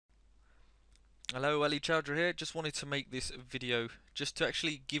Hello, Ali Chowdhry here. Just wanted to make this video just to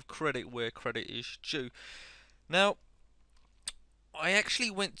actually give credit where credit is due. Now, I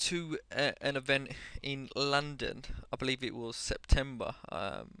actually went to an event in London. I believe it was September.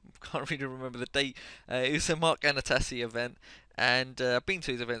 Can't really remember the date. It was a Mark Anatasi event, and I've been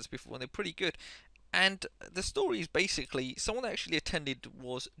to these events before, and they're pretty good. And the story is basically someone that actually attended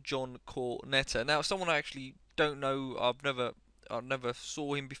was John Cornetta. Now, someone I actually don't know. I never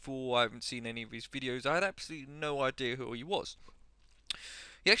saw him before. I haven't seen any of his videos. I had absolutely no idea who he was.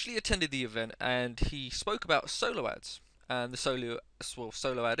 He actually attended the event and he spoke about solo ads and the solo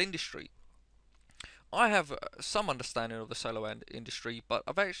ad industry. I have some understanding of the solo ad industry, but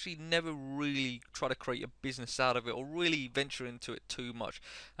I've actually never really tried to create a business out of it or really venture into it too much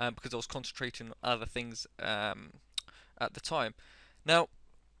because I was concentrating on other things at the time. Now,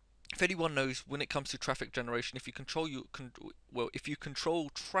 if anyone knows, when it comes to traffic generation, if you control if you control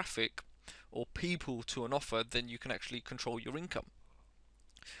traffic or people to an offer, then you can actually control your income.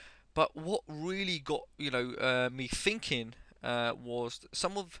 But what really got me thinking was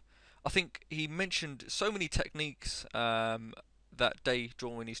some of, I think he mentioned so many techniques that day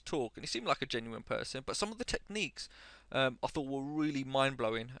during his talk, and he seemed like a genuine person. But some of the techniques I thought were really mind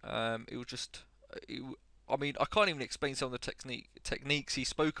blowing. It was just, it, I mean, I can't even explain some of the techniques he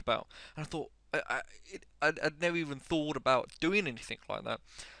spoke about, and I thought I'd never even thought about doing anything like that.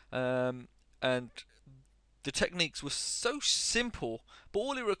 And the techniques were so simple, but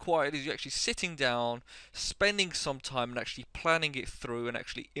all it required is you actually sitting down, spending some time, and actually planning it through and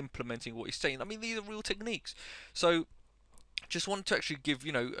actually implementing what he's saying. I mean, these are real techniques. So, just wanted to actually give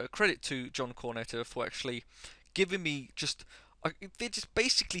credit to John Cornetta for actually giving me they're just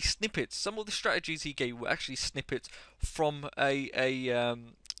basically snippets. Some of the strategies he gave were actually snippets from a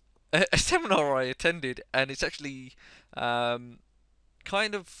seminar I attended, and it's actually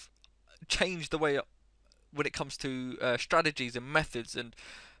kind of changed the way when it comes to strategies and methods and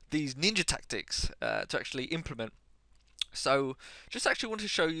these ninja tactics to actually implement. So, just actually want to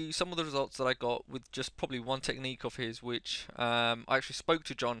show you some of the results that I got with just probably one technique of his, which I actually spoke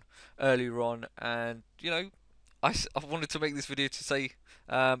to John earlier on, and I wanted to make this video to say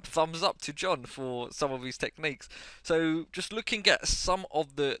thumbs up to John for some of his techniques. So, just looking at some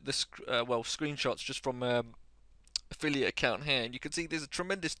of the screenshots just from affiliate account here, and you can see there's a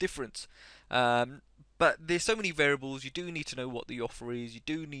tremendous difference. But there's so many variables. You do need to know what the offer is. You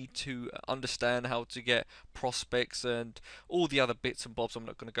do need to understand how to get prospects and all the other bits and bobs I'm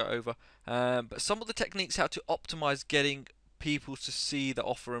not going to go over. But some of the techniques how to optimize getting people to see the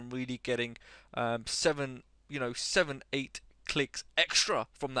offer and really getting 7, 8 clicks extra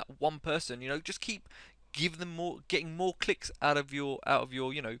from that one person. Just keep give them more, getting more clicks out of your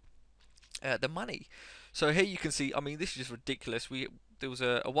the money. So here you can see, I mean, this is just ridiculous. There was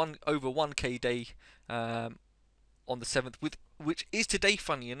a over 1k day on the 7th, which is today,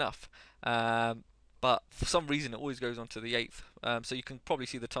 funny enough. But for some reason, it always goes on to the 8th. So you can probably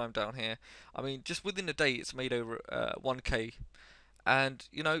see the time down here. I mean, just within a day, it's made over 1k. And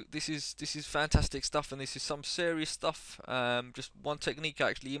this is fantastic stuff, and this is some serious stuff. Just one technique I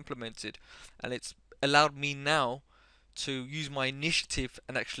actually implemented, and it's allowed me now to use my initiative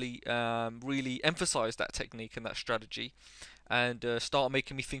and actually really emphasize that technique and that strategy, and start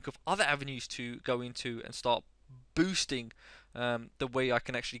making me think of other avenues to go into and start boosting the way I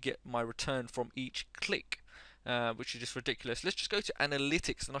can actually get my return from each click, which is just ridiculous. Let's just go to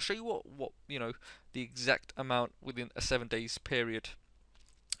analytics, and I'll show you what the exact amount within a 7 days period.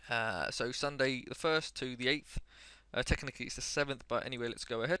 So Sunday the 1st to the 8th. Technically it's the 7th, but anyway, let's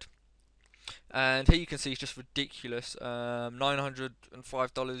go ahead. And here you can see it's just ridiculous.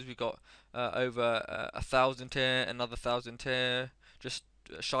 $905. We got over 1,000 here, another 1,000 here, just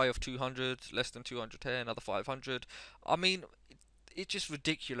shy of 200, less than 200 here, another 500. I mean, it's just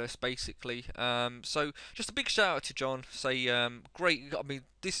ridiculous, basically. So just a big shout out to John. Say great. I mean,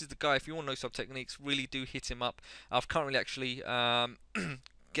 this is the guy. If you want to know some techniques, really do hit him up. I've currently actually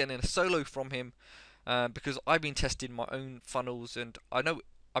getting a solo from him because I've been testing my own funnels, and I know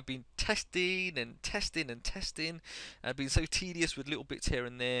I've been testing and testing and testing, and been so tedious with little bits here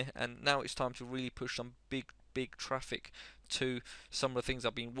and there, and now it's time to really push some big traffic to some of the things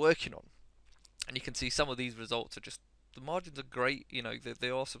I've been working on. And you can see some of these results are just, the margins are great. They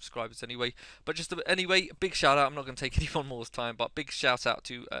are subscribers anyway. But just anyway, big shout out. I'm not going to take anyone more's time, but big shout out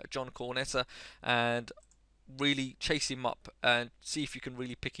to John Cornetta, and really chase him up and see if you can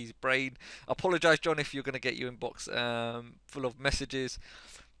really pick his brain. Apologise, John, if you're going to get your inbox full of messages,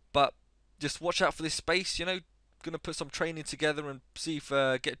 but just watch out for this space. Going to put some training together and see if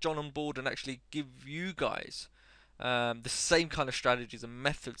get John on board and actually give you guys the same kind of strategies and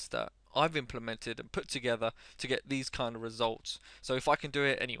methods that I've implemented and put together to get these kind of results. So if I can do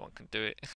it, anyone can do it.